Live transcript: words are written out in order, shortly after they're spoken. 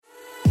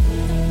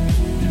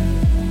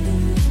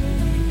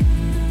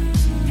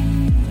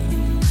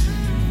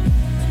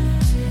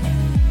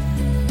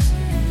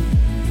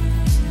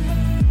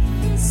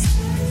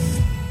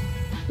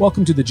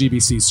Welcome to the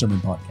GBC Sermon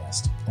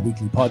Podcast, a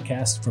weekly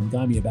podcast from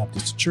Gymea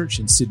Baptist Church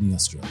in Sydney,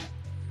 Australia.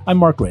 I'm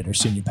Mark Rader,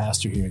 Senior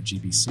Pastor here at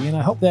GBC, and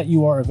I hope that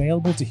you are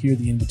available to hear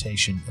the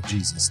invitation of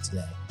Jesus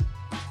today.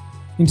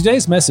 In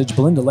today's message,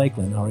 Belinda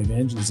Lakeland, our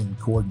evangelism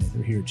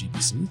coordinator here at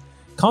GBC,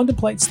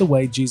 contemplates the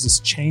way Jesus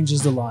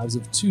changes the lives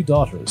of two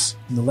daughters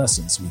and the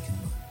lessons we can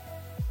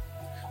learn.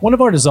 One of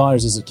our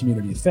desires as a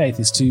community of faith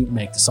is to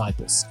make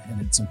disciples,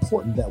 and it's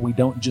important that we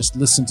don't just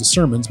listen to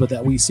sermons, but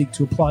that we seek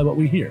to apply what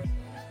we hear.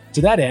 To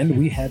that end,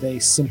 we have a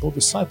simple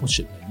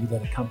discipleship menu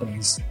that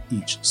accompanies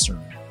each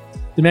sermon.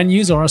 The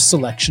menus are a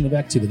selection of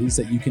activities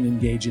that you can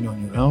engage in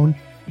on your own,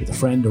 with a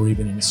friend, or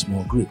even in a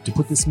small group to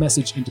put this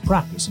message into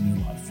practice in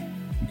your life.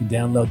 You can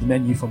download the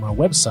menu from our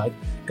website,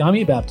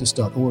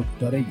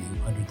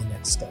 gymeabaptist.org.au, under the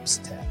Next Steps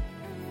tab.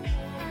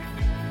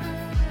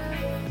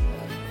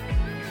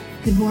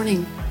 Good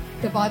morning.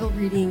 The Bible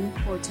reading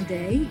for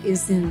today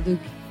is in Luke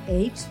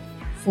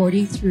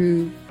 8:40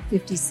 through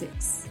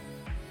 56.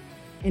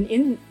 And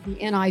in the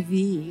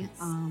NIV,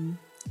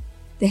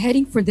 the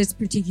heading for this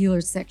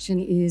particular section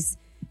is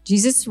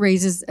Jesus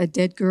raises a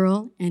dead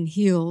girl and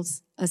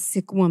heals a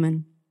sick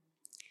woman.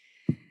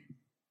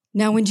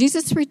 Now, when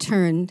Jesus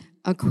returned,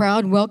 a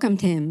crowd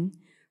welcomed him,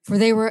 for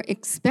they were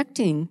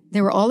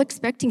all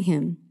expecting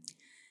him.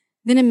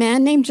 Then a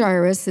man named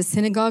Jairus, the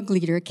synagogue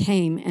leader,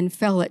 came and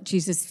fell at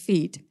Jesus'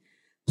 feet,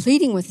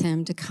 pleading with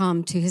him to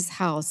come to his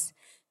house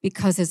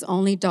because his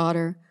only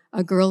daughter,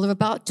 a girl of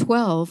about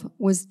 12,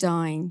 was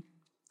dying.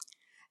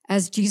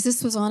 As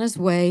Jesus was on his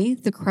way,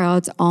 the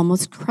crowds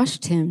almost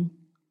crushed him.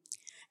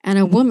 And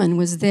a woman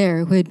was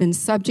there who had been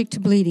subject to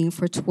bleeding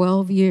for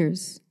 12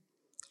 years.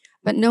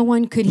 But no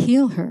one could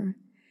heal her.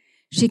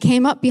 She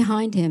came up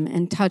behind him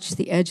and touched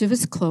the edge of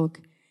his cloak,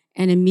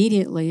 and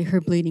immediately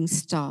her bleeding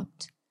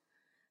stopped.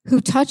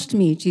 "Who touched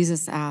me?"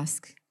 Jesus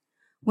asked.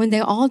 When they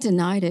all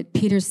denied it,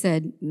 Peter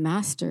said,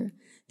 "Master,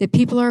 the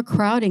people are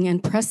crowding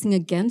and pressing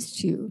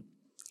against you."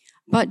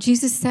 But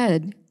Jesus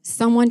said,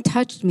 "Someone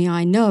touched me.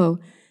 I know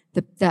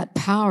that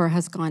power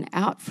has gone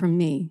out from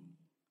me."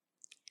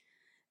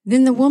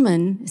 Then the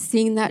woman,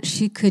 seeing that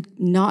she could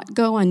not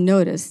go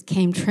unnoticed,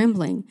 came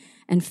trembling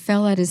and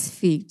fell at his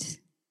feet.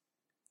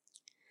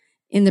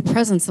 In the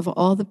presence of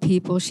all the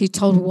people, she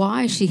told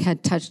why she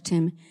had touched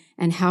him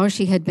and how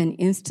she had been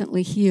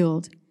instantly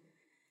healed.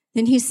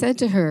 Then he said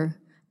to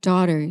her,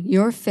 "Daughter,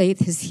 your faith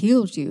has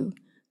healed you.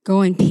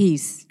 Go in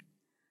peace."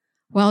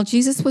 While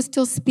Jesus was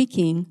still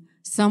speaking,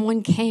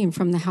 someone came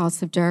from the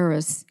house of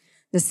Jairus,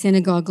 the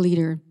synagogue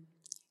leader.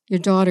 "Your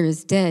daughter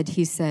is dead,"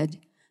 he said.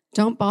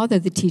 "Don't bother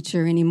the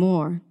teacher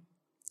anymore."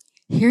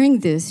 Hearing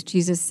this,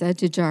 Jesus said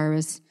to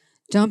Jairus,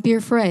 "Don't be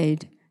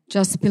afraid,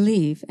 just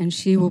believe, and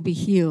she will be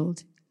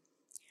healed."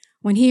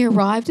 When he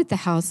arrived at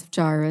the house of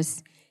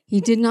Jairus, he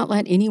did not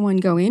let anyone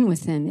go in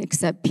with him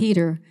except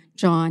Peter,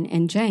 John,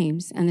 and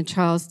James, and the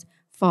child's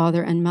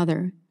father and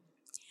mother.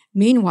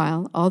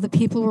 Meanwhile, all the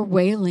people were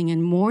wailing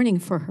and mourning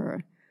for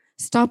her.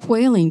 "Stop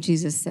wailing,"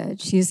 Jesus said.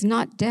 "She is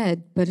not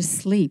dead, but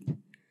asleep."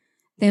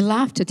 They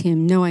laughed at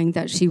him, knowing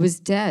that she was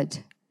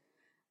dead.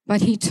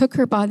 But he took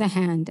her by the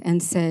hand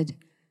and said,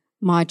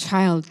 "My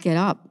child, get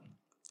up."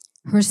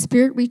 Her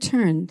spirit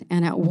returned,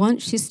 and at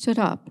once she stood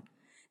up.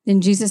 Then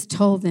Jesus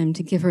told them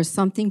to give her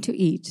something to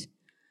eat.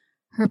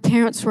 Her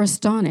parents were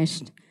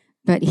astonished,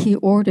 but he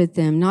ordered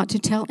them not to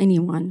tell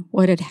anyone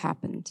what had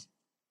happened.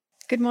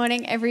 Good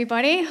morning,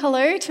 everybody.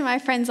 Hello to my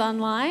friends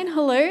online.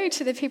 Hello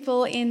to the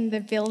people in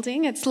the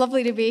building. It's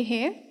lovely to be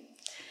here.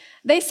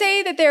 They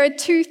say that there are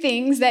two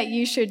things that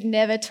you should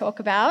never talk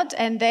about,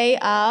 and they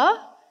are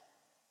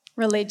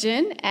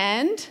religion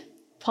and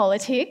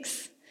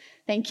politics.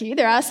 Thank you.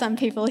 There are some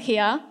people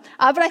here.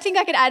 But I think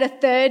I could add a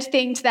third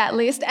thing to that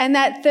list, and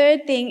that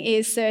third thing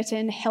is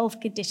certain health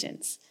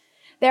conditions.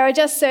 There are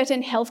just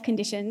certain health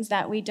conditions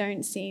that we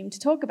don't seem to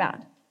talk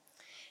about.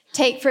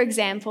 Take, for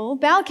example,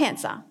 bowel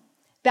cancer.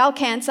 Bowel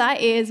cancer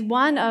is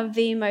one of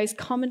the most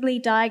commonly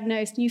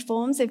diagnosed new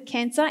forms of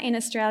cancer in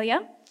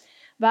Australia,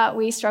 but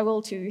we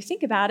struggle to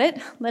think about it,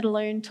 let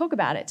alone talk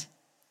about it.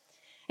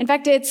 In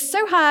fact, it's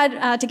so hard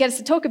to get us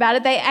to talk about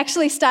it, they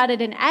actually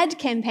started an ad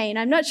campaign.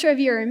 I'm not sure if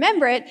you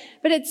remember it,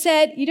 but it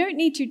said, "You don't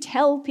need to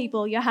tell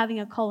people you're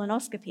having a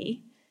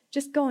colonoscopy,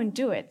 just go and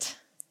do it."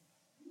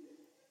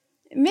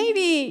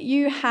 Maybe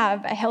you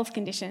have a health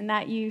condition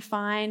that you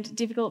find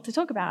difficult to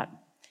talk about.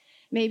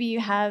 Maybe you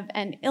have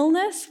an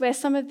illness where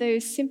some of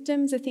those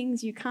symptoms are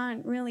things you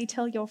can't really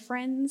tell your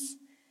friends.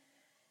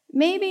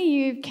 Maybe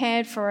you've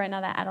cared for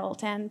another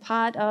adult and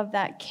part of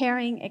that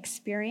caring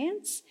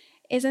experience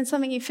isn't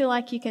something you feel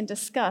like you can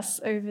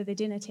discuss over the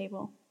dinner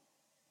table.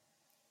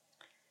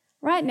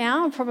 Right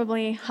now,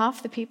 probably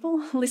half the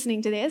people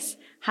listening to this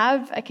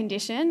have a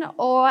condition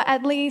or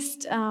at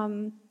least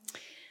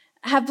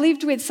have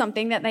lived with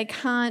something that they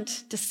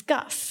can't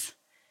discuss.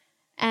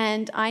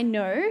 And I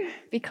know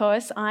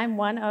because I'm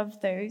one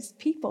of those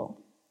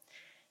people.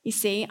 You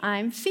see,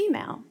 I'm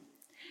female.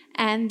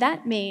 And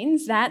that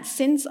means that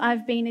since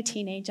I've been a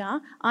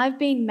teenager, I've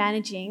been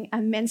managing a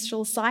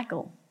menstrual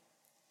cycle.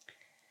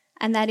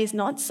 And that is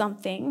not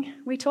something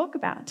we talk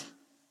about.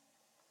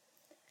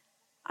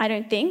 I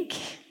don't think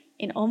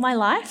in all my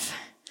life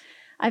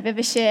I've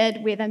ever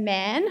shared with a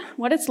man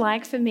what it's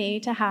like for me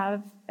to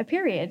have a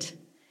period.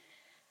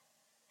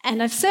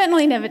 And I've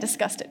certainly never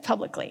discussed it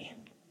publicly.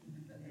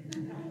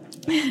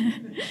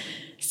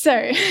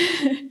 So,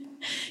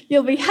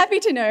 you'll be happy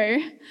to know,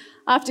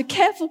 after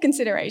careful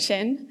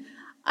consideration,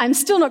 I'm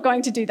still not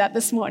going to do that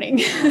this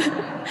morning.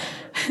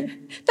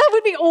 That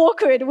would be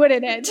awkward,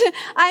 wouldn't it?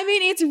 I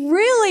mean, it's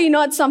really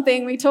not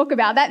something we talk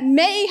about. That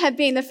may have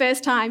been the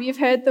first time you've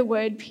heard the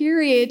word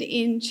period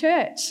in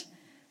church.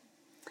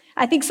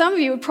 I think some of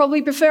you would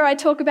probably prefer I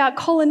talk about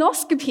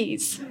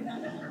colonoscopies.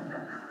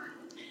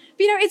 But,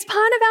 it's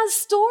part of our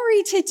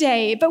story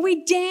today, but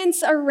we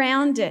dance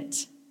around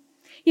it.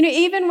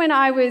 Even when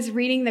I was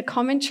reading the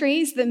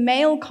commentaries, the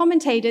male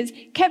commentators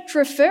kept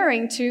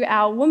referring to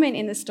our woman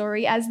in the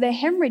story as the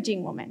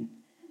hemorrhaging woman.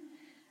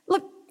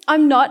 Look,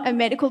 I'm not a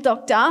medical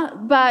doctor,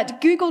 but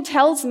Google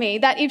tells me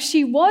that if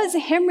she was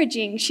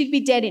hemorrhaging, she'd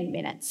be dead in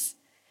minutes.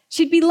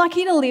 She'd be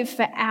lucky to live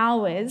for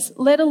hours,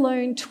 let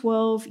alone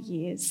 12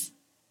 years.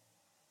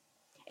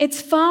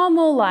 It's far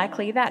more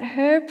likely that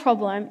her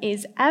problem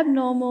is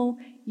abnormal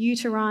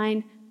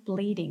uterine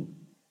bleeding.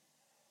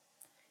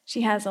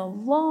 She has a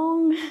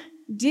long,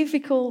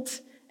 difficult,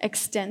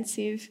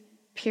 extensive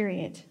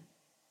period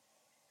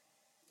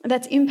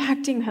that's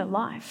impacting her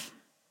life.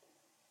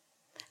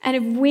 And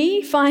if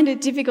we find it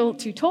difficult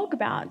to talk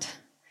about,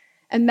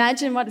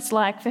 imagine what it's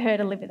like for her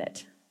to live with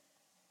it.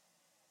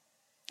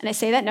 And I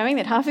say that knowing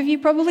that half of you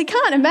probably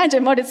can't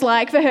imagine what it's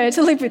like for her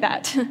to live with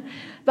that.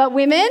 But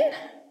women,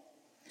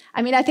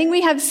 I think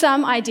we have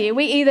some idea.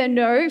 We either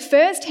know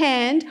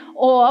firsthand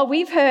or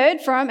we've heard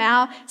from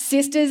our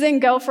sisters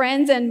and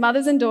girlfriends and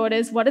mothers and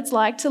daughters what it's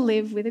like to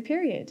live with a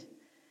period.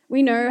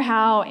 We know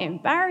how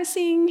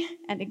embarrassing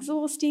and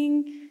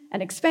exhausting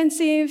and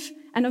expensive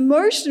and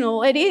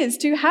emotional it is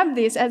to have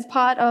this as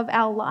part of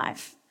our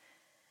life.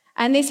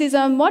 And this is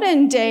a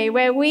modern day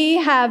where we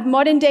have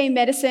modern day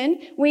medicine,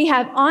 we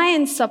have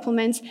iron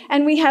supplements,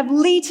 and we have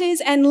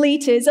litres and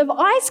litres of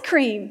ice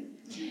cream.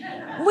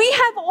 We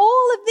have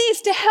all of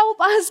this to help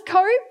us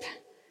cope.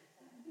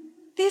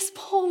 This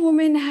poor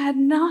woman had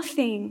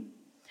nothing.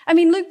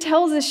 Luke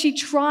tells us she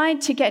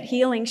tried to get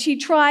healing. She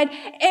tried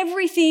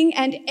everything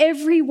and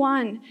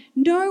everyone.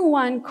 No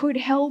one could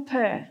help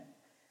her.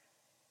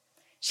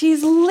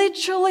 She's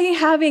literally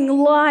having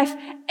life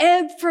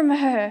ebb from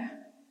her.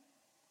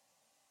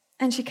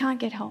 And she can't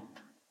get help.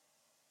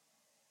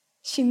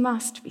 She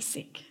must be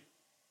sick.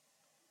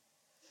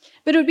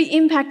 But it would be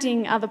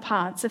impacting other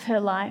parts of her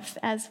life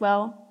as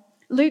well.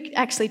 Luke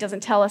actually doesn't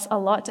tell us a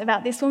lot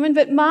about this woman,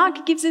 but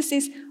Mark gives us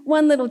this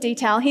one little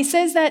detail. He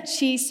says that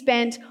she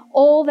spent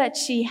all that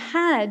she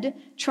had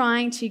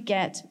trying to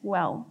get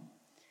well.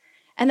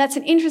 And that's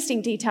an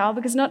interesting detail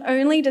because not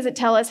only does it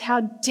tell us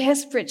how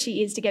desperate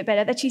she is to get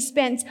better, that she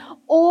spends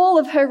all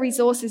of her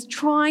resources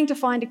trying to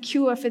find a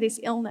cure for this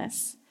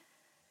illness,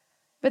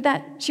 but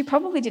that she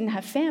probably didn't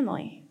have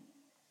family.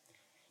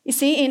 You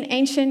see, in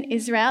ancient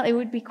Israel, it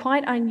would be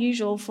quite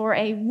unusual for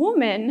a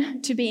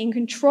woman to be in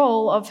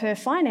control of her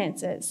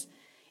finances.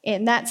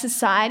 In that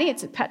society,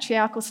 it's a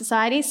patriarchal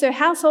society, so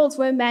households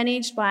were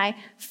managed by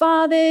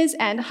fathers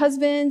and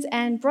husbands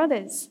and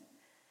brothers.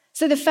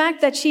 So the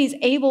fact that she's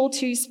able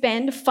to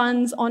spend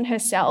funds on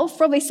herself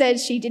probably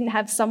says she didn't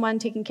have someone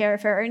taking care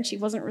of her and she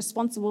wasn't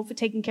responsible for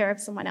taking care of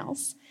someone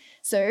else.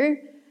 So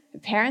her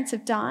parents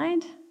have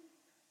died.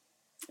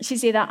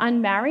 She's either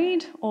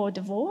unmarried or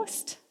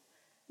divorced.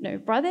 No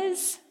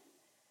brothers,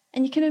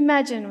 and you can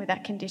imagine with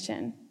that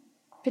condition,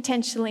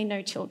 potentially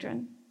no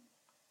children.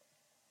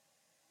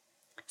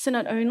 So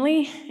not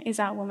only is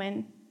our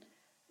woman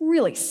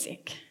really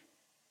sick,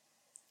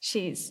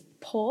 she's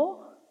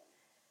poor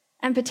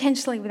and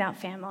potentially without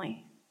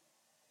family.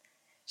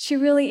 She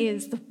really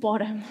is the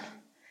bottom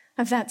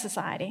of that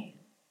society.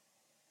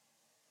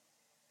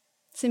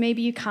 So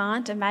maybe you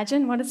can't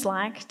imagine what it's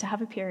like to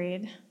have a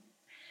period,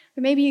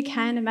 but maybe you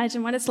can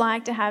imagine what it's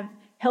like to have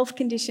health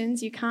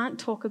conditions you can't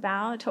talk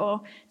about,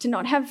 or to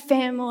not have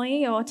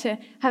family, or to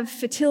have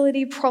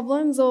fertility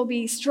problems, or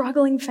be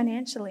struggling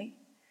financially.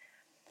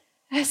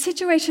 Her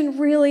situation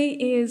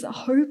really is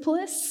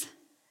hopeless,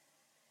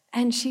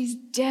 and she's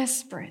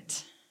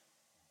desperate.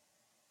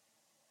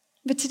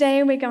 But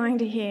today we're going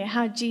to hear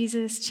how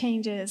Jesus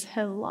changes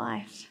her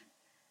life.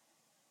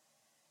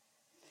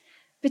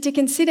 But to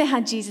consider how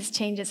Jesus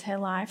changes her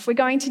life, we're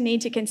going to need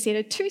to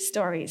consider two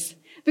stories.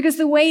 Because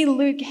the way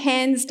Luke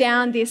hands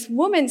down this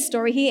woman's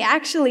story, he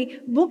actually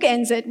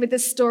bookends it with the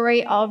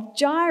story of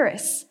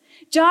Jairus.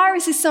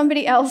 Jairus is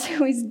somebody else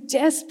who is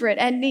desperate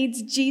and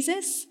needs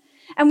Jesus.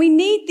 And we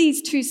need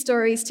these two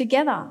stories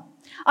together.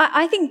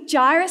 I think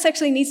Jairus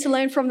actually needs to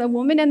learn from the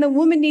woman, and the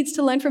woman needs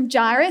to learn from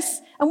Jairus.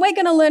 And we're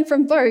going to learn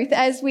from both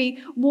as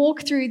we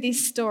walk through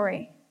this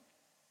story.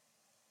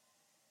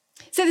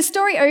 So the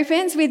story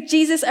opens with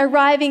Jesus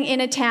arriving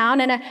in a town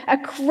and a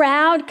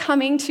crowd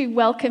coming to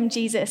welcome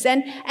Jesus.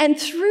 And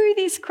through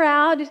this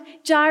crowd,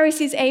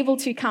 Jairus is able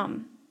to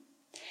come.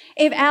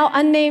 If our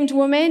unnamed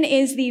woman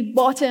is the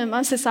bottom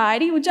of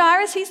society, well,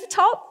 Jairus, he's the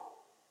top.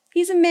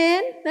 He's a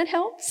man, that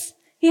helps.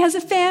 He has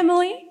a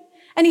family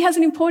and he has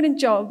an important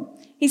job.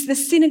 He's the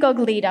synagogue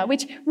leader,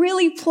 which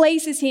really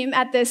places him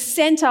at the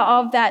center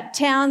of that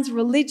town's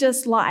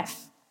religious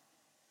life.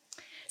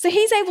 So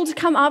he's able to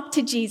come up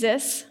to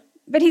Jesus,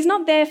 but he's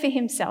not there for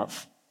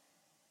himself.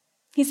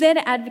 He's there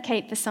to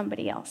advocate for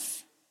somebody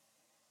else.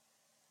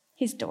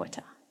 His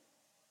daughter.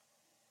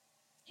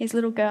 His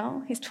little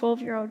girl, his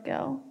 12-year-old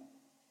girl,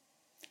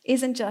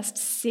 isn't just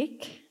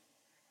sick,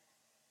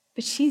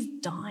 but she's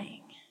dying.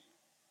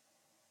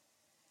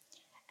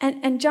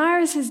 And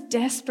Jairus'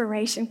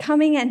 desperation,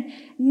 coming and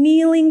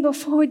kneeling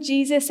before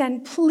Jesus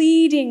and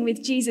pleading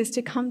with Jesus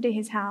to come to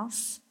his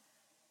house,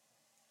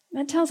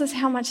 that tells us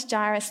how much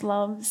Jairus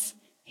loves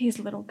his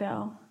little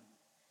girl.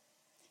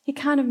 He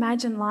can't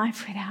imagine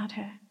life without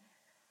her.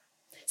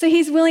 So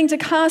he's willing to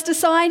cast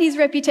aside his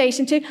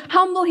reputation, to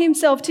humble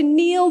himself, to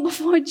kneel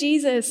before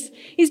Jesus.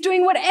 He's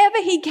doing whatever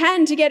he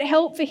can to get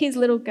help for his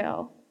little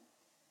girl.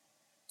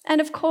 And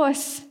of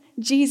course,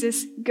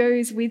 Jesus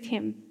goes with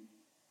him.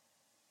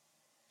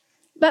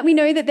 But we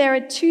know that there are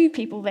two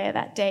people there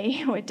that day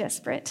who are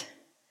desperate.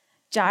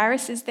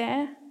 Jairus is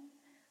there,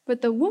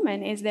 but the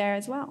woman is there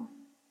as well.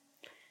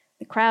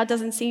 The crowd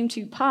doesn't seem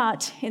to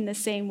part in the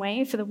same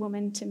way for the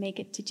woman to make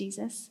it to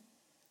Jesus.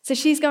 So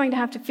she's going to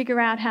have to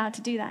figure out how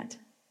to do that.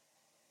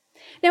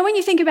 Now, when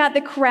you think about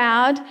the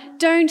crowd,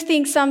 don't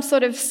think some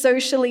sort of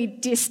socially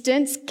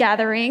distanced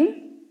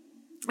gathering.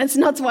 That's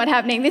not what's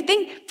happening.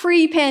 Think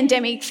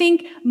pre-pandemic.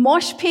 Think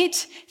mosh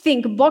pit.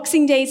 Think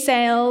Boxing Day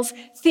sales.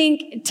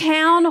 Think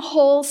town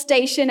hall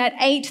station at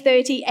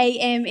 8:30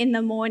 a.m. in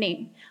the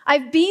morning.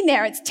 I've been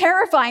there. It's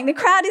terrifying. The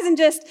crowd isn't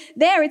just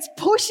there. It's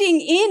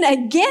pushing in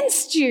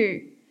against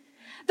you.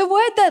 The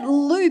word that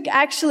Luke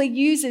actually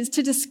uses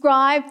to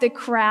describe the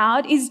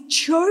crowd is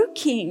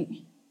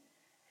choking.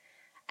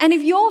 And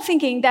if you're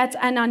thinking that's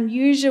an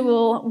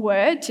unusual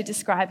word to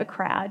describe a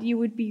crowd, you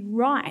would be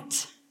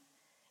right.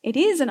 It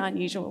is an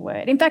unusual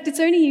word. In fact, it's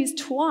only used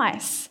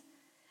twice.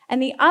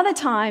 And the other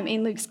time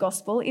in Luke's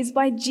gospel is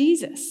by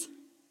Jesus.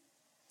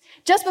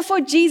 Just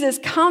before Jesus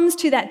comes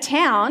to that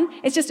town,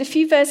 it's just a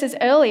few verses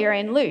earlier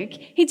in Luke,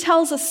 he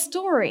tells a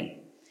story.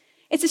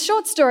 It's a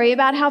short story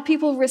about how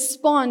people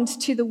respond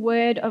to the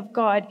word of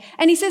God.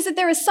 And he says that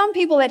there are some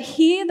people that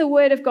hear the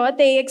word of God,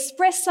 they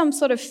express some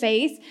sort of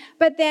faith,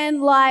 but then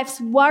life's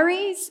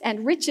worries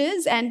and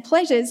riches and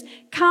pleasures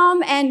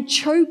come and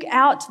choke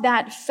out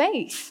that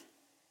faith.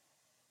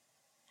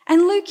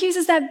 And Luke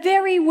uses that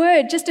very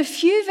word just a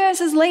few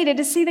verses later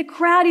to see the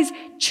crowd is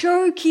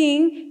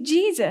choking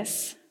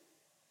Jesus.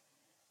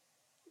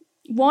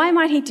 Why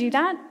might he do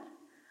that?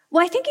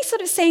 Well, I think he's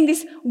sort of saying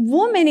this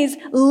woman is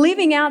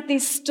living out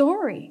this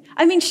story.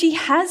 I mean, she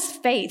has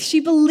faith. She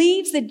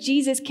believes that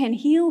Jesus can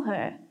heal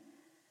her.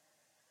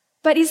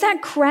 But is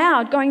that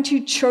crowd going to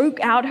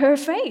choke out her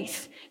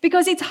faith?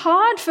 Because it's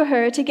hard for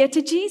her to get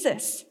to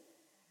Jesus.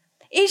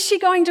 Is she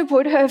going to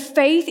put her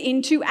faith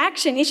into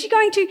action? Is she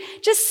going to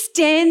just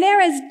stand there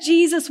as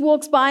Jesus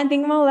walks by and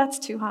think, well, that's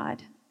too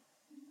hard?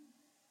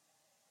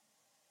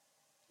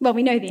 Well,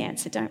 we know the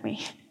answer, don't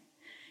we?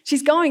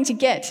 She's going to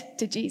get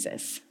to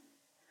Jesus.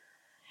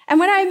 And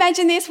when I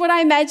imagine this, what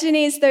I imagine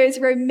is those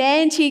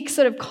romantic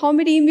sort of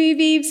comedy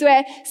movies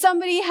where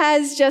somebody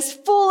has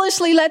just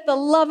foolishly let the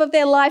love of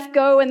their life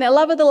go and their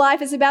love of the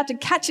life is about to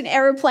catch an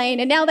aeroplane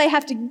and now they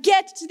have to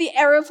get to the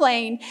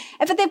aeroplane.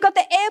 But they've got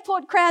the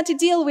airport crowd to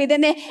deal with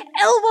and they're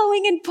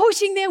elbowing and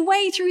pushing their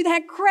way through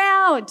that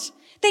crowd.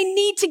 They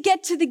need to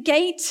get to the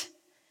gate.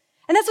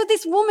 And that's what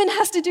this woman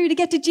has to do to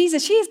get to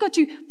Jesus. She has got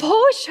to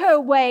push her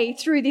way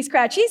through this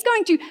crowd. She's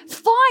going to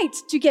fight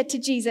to get to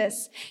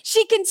Jesus.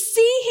 She can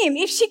see him.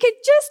 If she could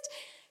just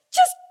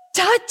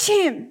touch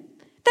him,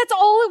 that's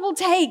all it will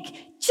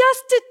take.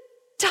 Just to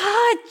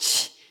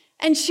touch,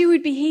 and she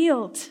would be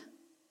healed.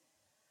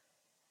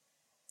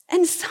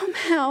 And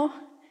somehow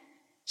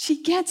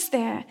she gets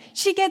there.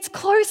 She gets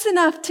close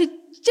enough to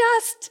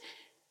just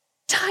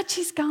touch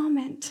his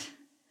garment.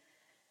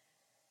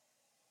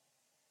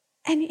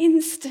 And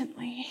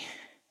instantly,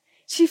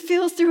 she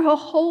feels through her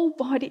whole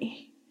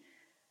body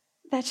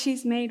that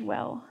she's made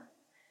well.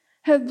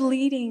 Her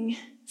bleeding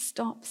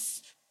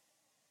stops.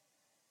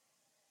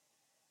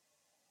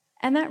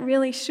 And that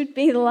really should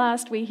be the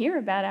last we hear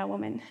about our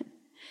woman.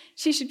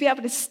 She should be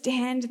able to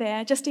stand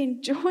there just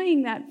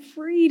enjoying that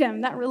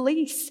freedom, that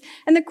release.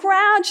 And the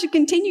crowd should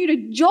continue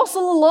to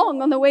jostle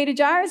along on the way to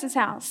Jairus'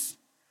 house.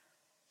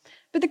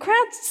 But the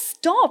crowd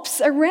stops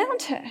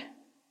around her.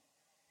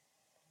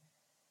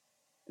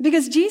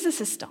 Because Jesus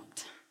has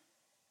stopped.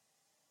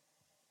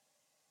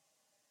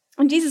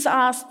 And Jesus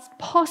asks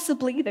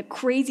possibly the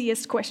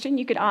craziest question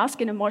you could ask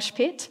in a mosh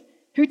pit.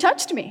 Who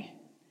touched me?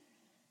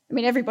 I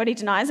mean, everybody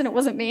denies it. It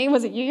wasn't me.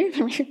 Was it you?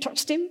 Who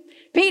touched him?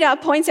 Peter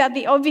points out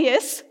the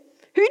obvious.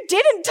 Who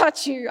didn't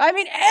touch you? I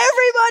mean,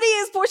 everybody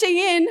is pushing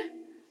in.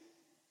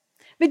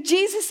 But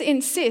Jesus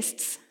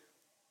insists.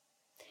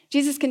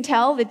 Jesus can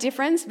tell the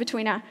difference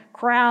between a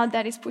crowd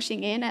that is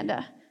pushing in and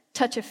a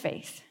touch of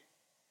faith.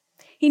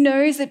 He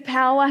knows that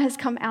power has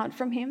come out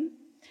from him,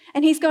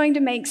 and he's going to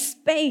make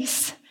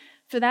space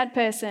for that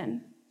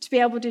person to be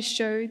able to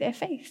show their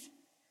faith.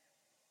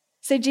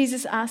 So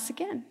Jesus asks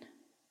again,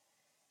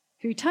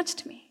 "Who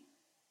touched me?"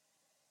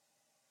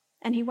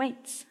 And he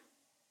waits.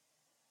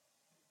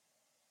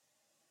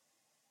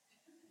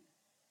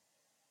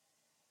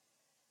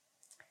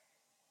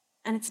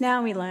 And it's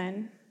now we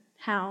learn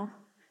how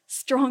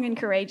strong and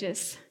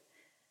courageous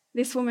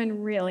this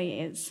woman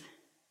really is.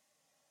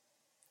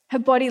 Her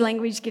body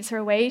language gives her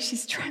away.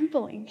 She's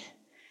trembling.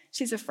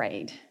 She's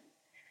afraid.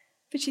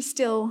 But she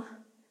still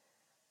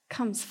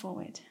comes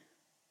forward.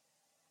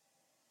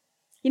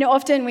 You know,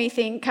 often we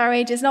think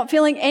courage is not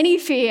feeling any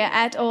fear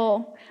at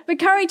all. But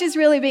courage is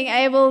really being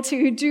able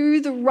to do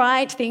the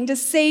right thing, to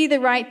say the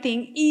right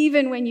thing,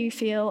 even when you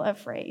feel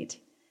afraid.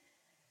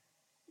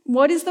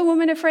 What is the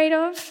woman afraid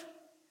of?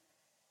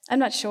 I'm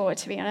not sure,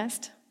 to be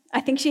honest. I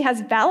think she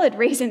has valid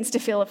reasons to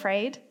feel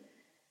afraid.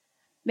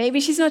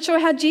 Maybe she's not sure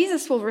how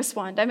Jesus will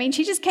respond. I mean,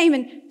 she just came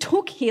and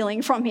took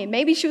healing from him.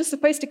 Maybe she was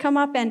supposed to come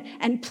up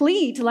and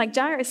plead like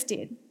Jairus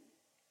did.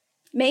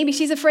 Maybe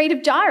she's afraid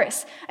of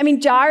Jairus. I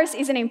mean, Jairus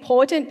is an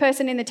important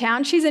person in the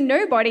town. She's a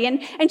nobody,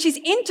 and she's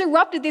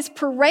interrupted this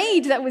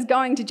parade that was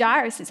going to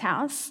Jairus'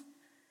 house.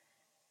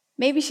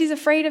 Maybe she's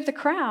afraid of the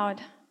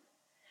crowd.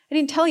 I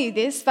didn't tell you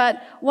this,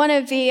 but one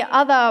of the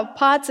other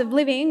parts of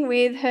living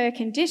with her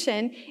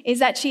condition is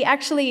that she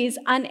actually is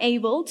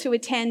unable to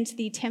attend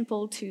the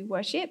temple to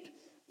worship,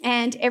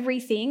 and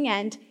everything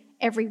and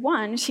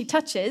everyone she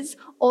touches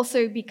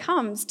also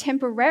becomes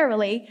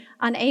temporarily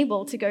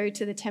unable to go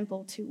to the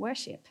temple to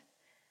worship.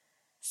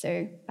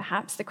 So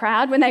perhaps the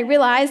crowd, when they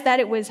realized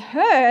that it was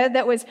her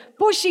that was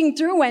pushing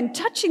through and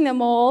touching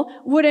them all,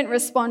 wouldn't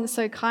respond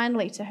so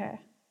kindly to her.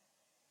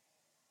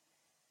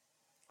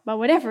 But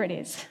whatever it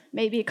is,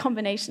 maybe a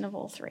combination of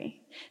all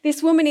three,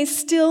 this woman is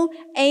still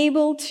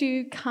able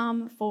to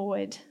come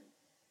forward.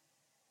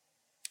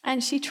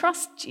 And she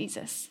trusts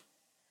Jesus.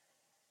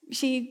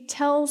 She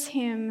tells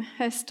him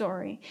her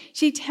story.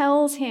 She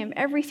tells him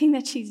everything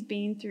that she's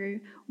been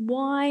through,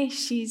 why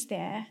she's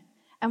there,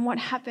 and what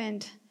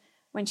happened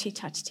when she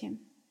touched him.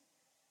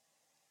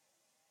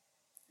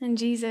 And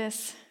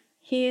Jesus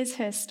hears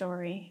her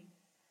story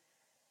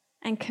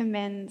and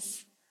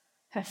commends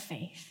her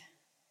faith.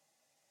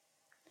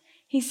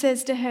 He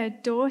says to her,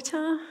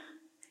 "Daughter,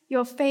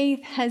 your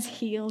faith has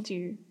healed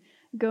you.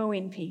 Go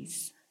in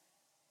peace."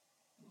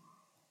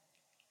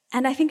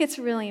 And I think it's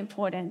really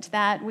important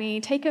that we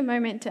take a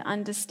moment to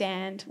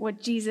understand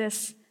what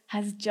Jesus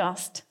has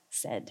just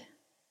said.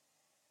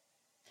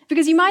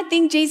 Because you might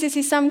think Jesus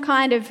is some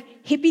kind of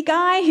hippie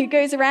guy who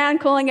goes around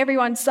calling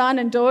everyone son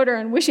and daughter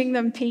and wishing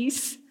them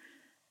peace.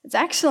 It's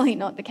actually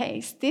not the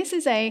case. This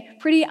is a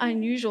pretty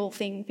unusual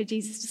thing for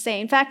Jesus to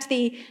say. In fact,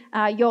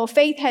 your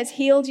faith has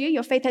healed you,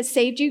 your faith has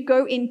saved you,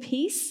 go in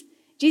peace.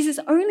 Jesus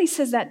only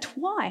says that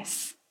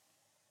twice.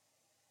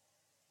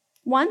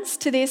 Once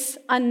to this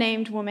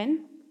unnamed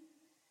woman,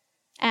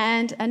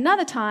 and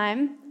another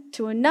time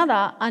to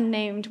another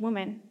unnamed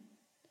woman.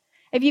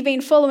 If you've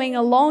been following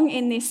along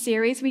in this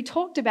series, we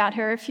talked about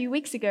her a few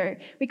weeks ago.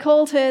 We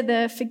called her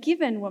the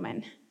forgiven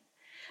woman.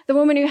 The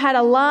woman who had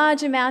a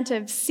large amount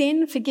of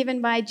sin forgiven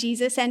by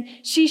Jesus, and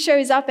she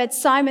shows up at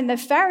Simon the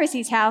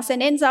Pharisee's house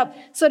and ends up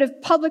sort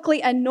of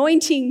publicly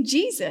anointing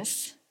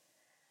Jesus.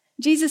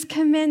 Jesus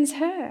commends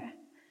her.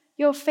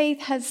 Your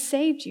faith has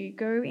saved you.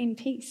 Go in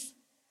peace.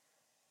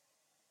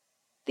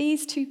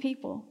 These two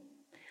people,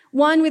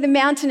 one with a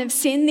mountain of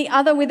sin, the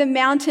other with a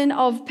mountain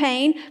of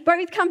pain,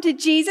 both come to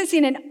Jesus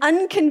in an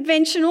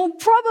unconventional,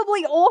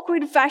 probably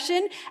awkward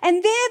fashion,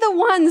 and they're the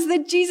ones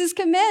that Jesus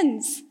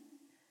commends.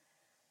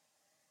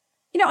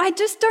 You know, I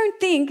just don't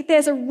think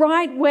there's a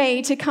right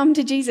way to come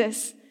to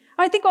Jesus.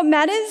 I think what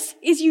matters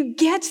is you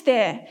get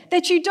there,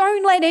 that you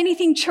don't let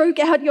anything choke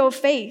out your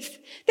faith.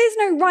 There's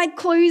no right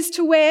clothes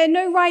to wear,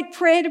 no right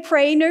prayer to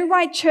pray, no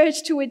right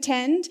church to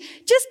attend.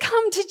 Just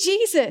come to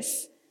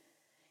Jesus.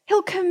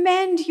 He'll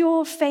commend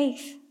your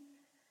faith.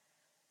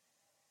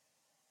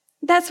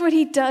 That's what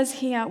he does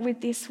here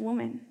with this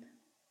woman.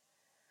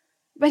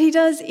 But he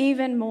does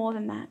even more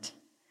than that,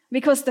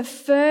 because the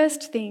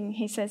first thing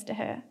he says to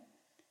her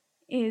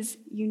is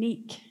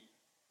unique.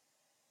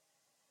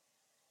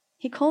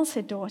 He calls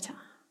her daughter.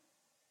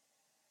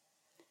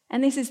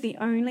 And this is the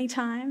only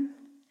time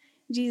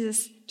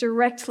Jesus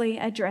directly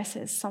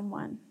addresses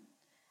someone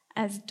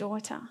as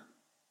daughter.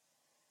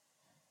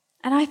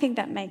 And I think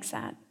that makes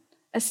that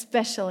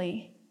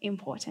especially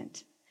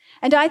important.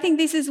 And I think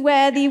this is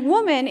where the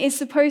woman is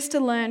supposed to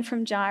learn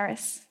from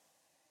Jairus.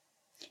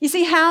 You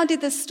see, how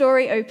did the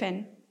story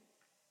open?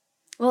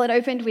 Well, it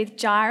opened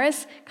with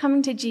Jairus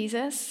coming to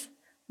Jesus.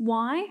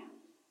 Why?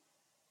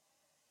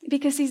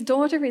 Because his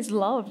daughter is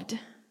loved.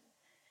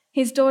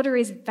 His daughter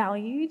is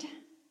valued.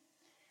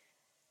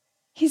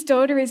 His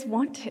daughter is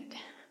wanted.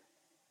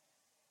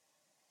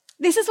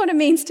 This is what it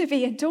means to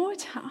be a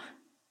daughter.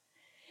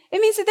 It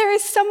means that there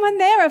is someone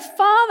there, a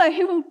father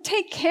who will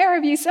take care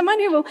of you, someone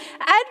who will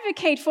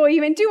advocate for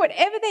you and do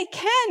whatever they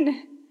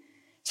can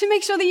to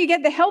make sure that you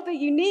get the help that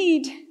you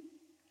need.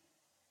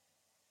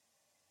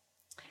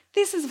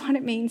 This is what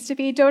it means to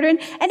be a daughter. And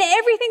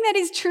everything that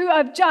is true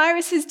of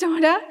Jairus'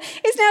 daughter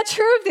is now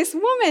true of this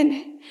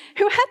woman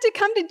who had to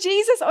come to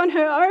Jesus on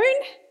her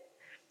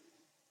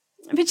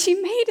own. But she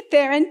made it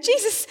there, and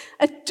Jesus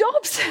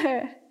adopts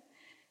her.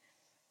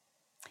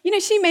 You know,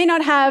 she may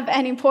not have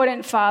an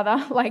important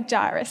father like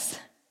Jairus,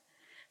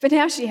 but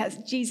now she has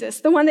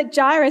Jesus, the one that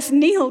Jairus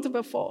kneeled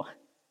before.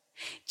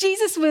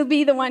 Jesus will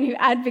be the one who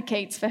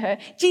advocates for her.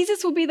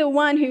 Jesus will be the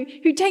one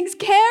who takes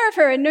care of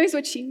her and knows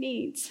what she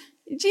needs.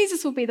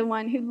 Jesus will be the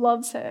one who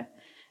loves her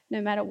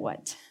no matter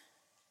what.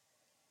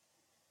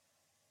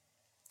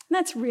 And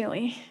that's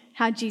really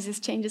how Jesus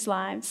changes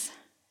lives.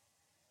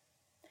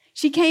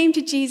 She came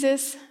to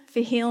Jesus for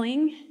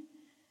healing,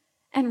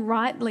 and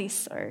rightly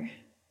so.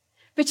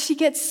 But she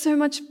gets so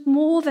much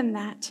more than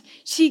that.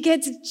 She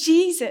gets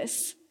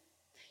Jesus.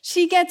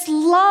 She gets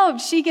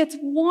loved. She gets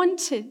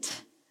wanted.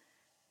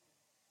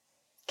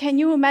 Can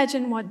you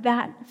imagine what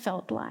that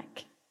felt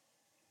like?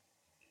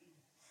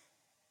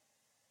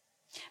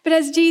 But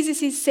as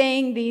Jesus is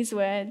saying these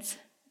words,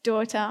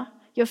 "Daughter,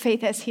 your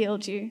faith has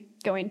healed you.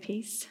 Go in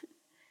peace,"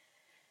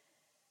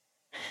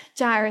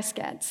 Jairus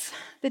gets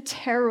the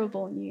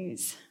terrible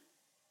news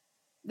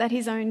that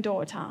his own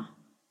daughter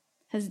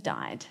has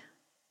died.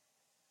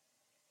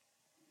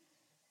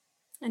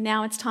 And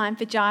now it's time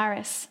for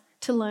Jairus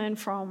to learn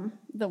from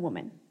the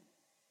woman.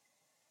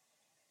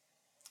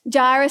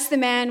 Jairus, the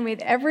man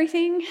with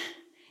everything,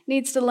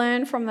 needs to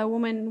learn from the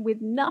woman with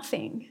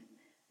nothing,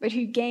 but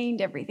who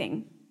gained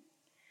everything.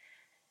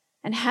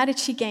 And how did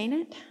she gain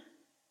it?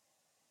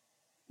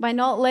 By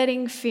not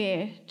letting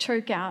fear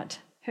choke out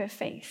her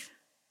faith.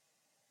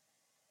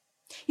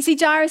 You see,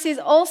 Jairus is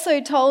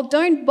also told,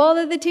 don't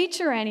bother the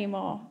teacher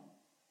anymore.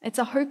 It's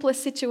a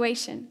hopeless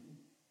situation.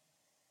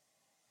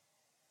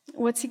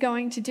 What's he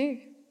going to do?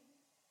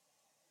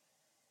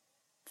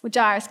 Well,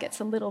 Jairus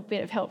gets a little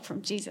bit of help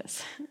from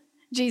Jesus.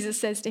 Jesus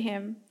says to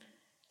him,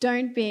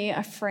 "Don't be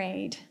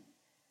afraid.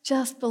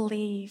 Just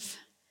believe,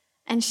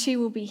 and she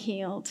will be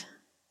healed."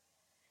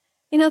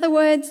 In other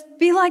words,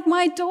 be like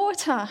my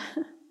daughter.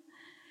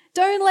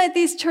 Don't let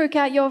this choke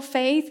out your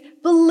faith.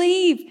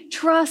 Believe,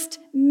 trust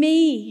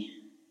me.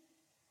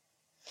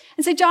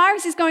 And so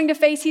Jairus is going to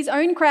face his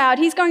own crowd.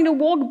 He's going to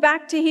walk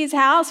back to his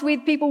house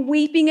with people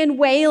weeping and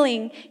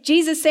wailing.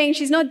 Jesus saying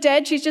she's not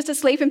dead, she's just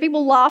asleep, and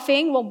people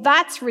laughing. Well,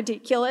 that's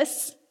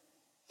ridiculous.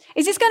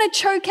 Is this going to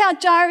choke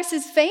out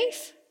Jairus'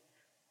 faith?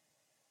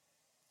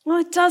 Well,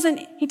 it doesn't.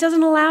 He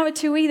doesn't allow it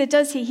to either,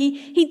 does he?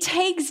 He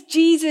takes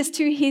Jesus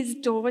to his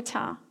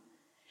daughter.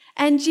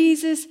 And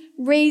Jesus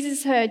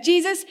raises her.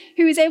 Jesus,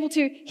 who is able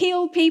to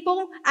heal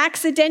people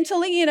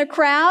accidentally in a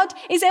crowd,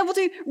 is able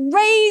to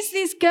raise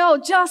this girl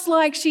just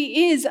like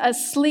she is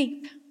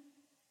asleep.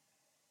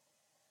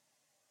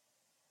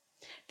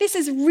 This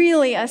is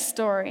really a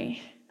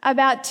story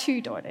about two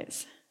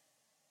daughters.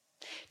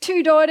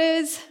 Two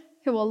daughters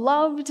who are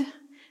loved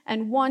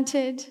and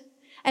wanted,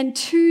 and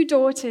two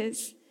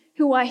daughters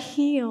who are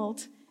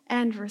healed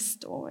and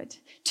restored.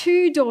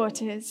 Two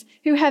daughters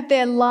who have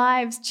their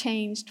lives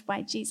changed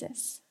by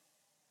Jesus.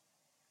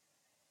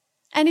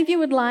 And if you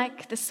would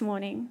like this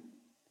morning,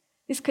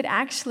 this could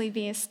actually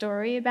be a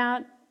story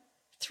about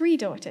three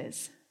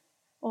daughters,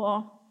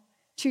 or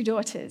two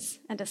daughters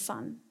and a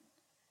son.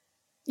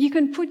 You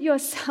can put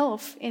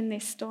yourself in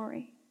this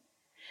story,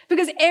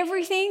 because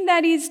everything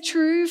that is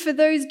true for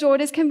those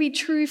daughters can be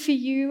true for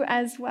you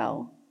as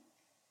well.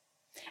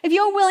 If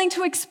you're willing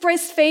to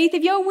express faith,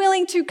 if you're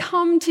willing to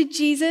come to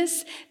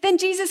Jesus, then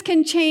Jesus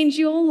can change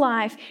your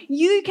life.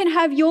 You can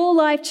have your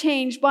life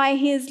changed by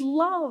his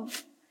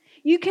love.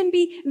 You can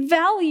be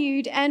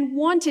valued and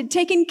wanted,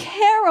 taken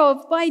care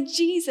of by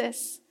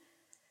Jesus.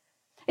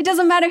 It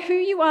doesn't matter who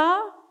you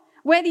are,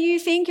 whether you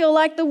think you're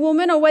like the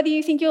woman or whether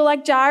you think you're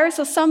like Jairus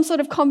or some sort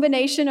of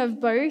combination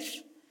of both.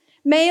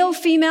 Male,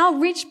 female,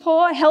 rich,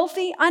 poor,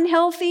 healthy,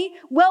 unhealthy,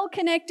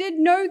 well-connected,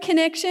 no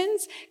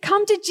connections.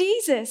 Come to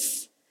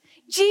Jesus.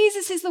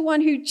 Jesus is the one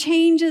who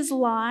changes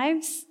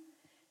lives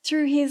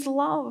through his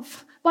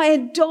love by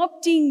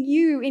adopting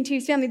you into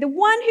his family. The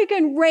one who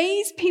can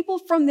raise people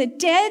from the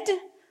dead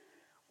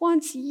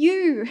wants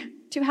you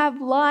to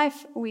have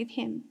life with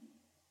him.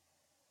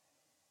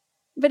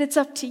 But it's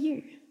up to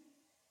you.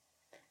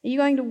 Are you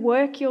going to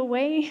work your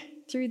way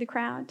through the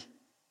crowd?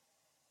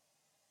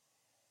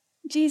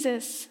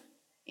 Jesus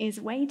is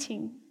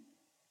waiting.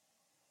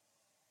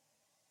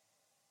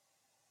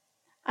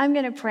 I'm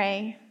going to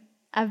pray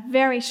a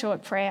very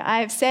short prayer.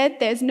 I have said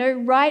there's no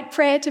right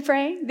prayer to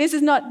pray. This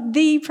is not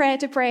the prayer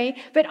to pray,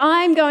 but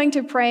I'm going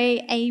to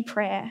pray a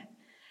prayer.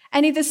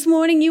 And if this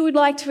morning you would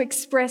like to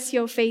express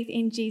your faith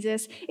in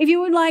Jesus, if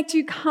you would like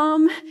to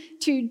come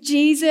to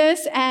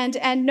Jesus and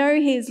know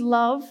his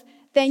love,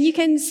 then you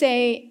can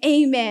say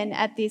amen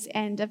at this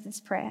end of this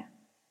prayer.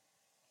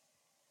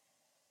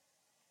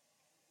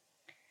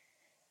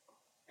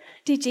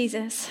 Dear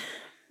Jesus,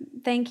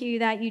 thank you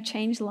that you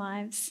change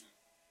lives.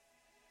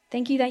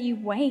 Thank you that you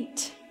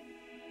wait.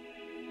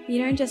 You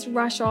don't just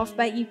rush off,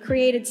 but you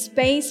created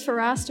space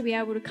for us to be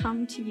able to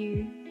come to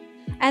you.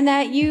 and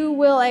that you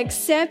will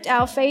accept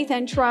our faith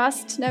and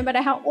trust, no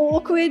matter how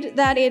awkward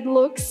that it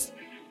looks.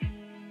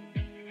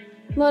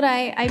 Lord,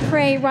 I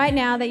pray right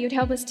now that you'd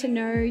help us to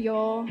know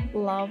your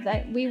love,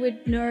 that we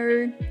would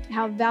know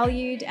how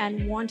valued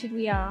and wanted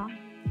we are.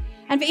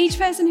 And for each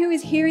person who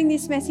is hearing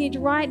this message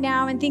right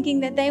now and thinking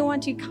that they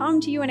want to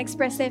come to you and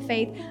express their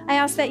faith, I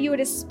ask that you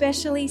would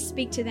especially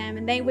speak to them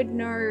and they would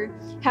know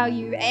how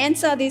you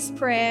answer this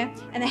prayer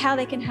and how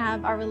they can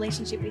have a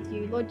relationship with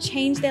you. Lord,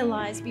 change their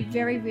lives, be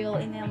very real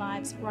in their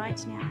lives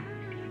right now.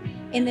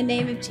 In the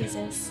name of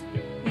Jesus,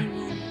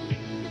 amen.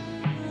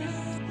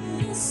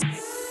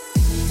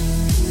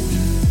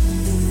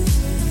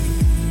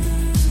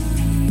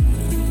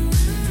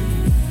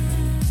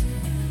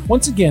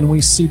 Once again,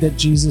 we see that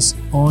Jesus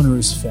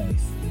honors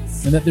faith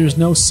and that there's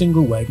no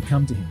single way to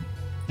come to him.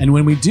 And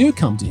when we do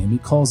come to him, he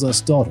calls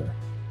us daughter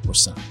or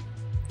son.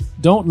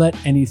 Don't let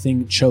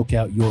anything choke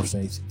out your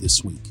faith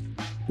this week,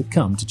 but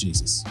come to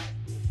Jesus.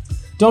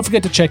 Don't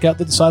forget to check out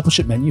the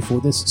discipleship menu for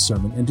this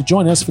sermon and to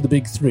join us for the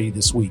Big Three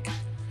this week.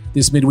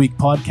 This midweek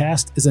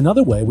podcast is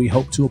another way we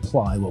hope to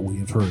apply what we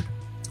have heard.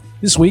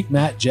 This week,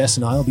 Matt, Jess,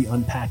 and I will be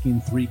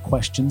unpacking 3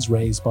 questions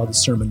raised by the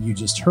sermon you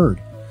just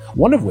heard.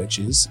 One of which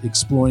is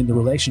exploring the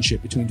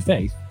relationship between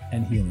faith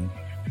and healing.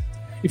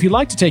 If you'd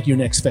like to take your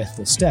next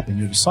faithful step in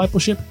your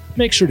discipleship,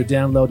 make sure to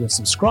download and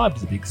subscribe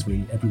to the Big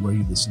Three everywhere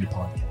you listen to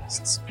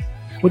podcasts.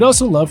 We'd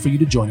also love for you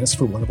to join us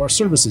for one of our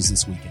services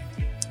this weekend.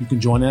 You can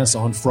join us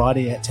on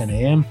Friday at 10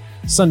 a.m.,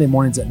 Sunday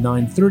mornings at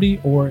 9:30,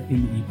 or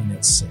in the evening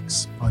at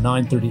 6. Our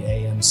 9:30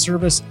 a.m.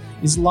 service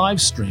is live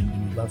streamed,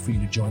 and we'd love for you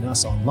to join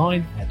us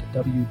online at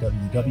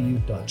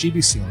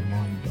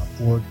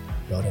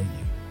www.gbconline.org.au.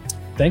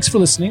 Thanks for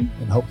listening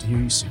and hope to hear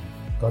you soon.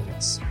 God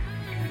bless.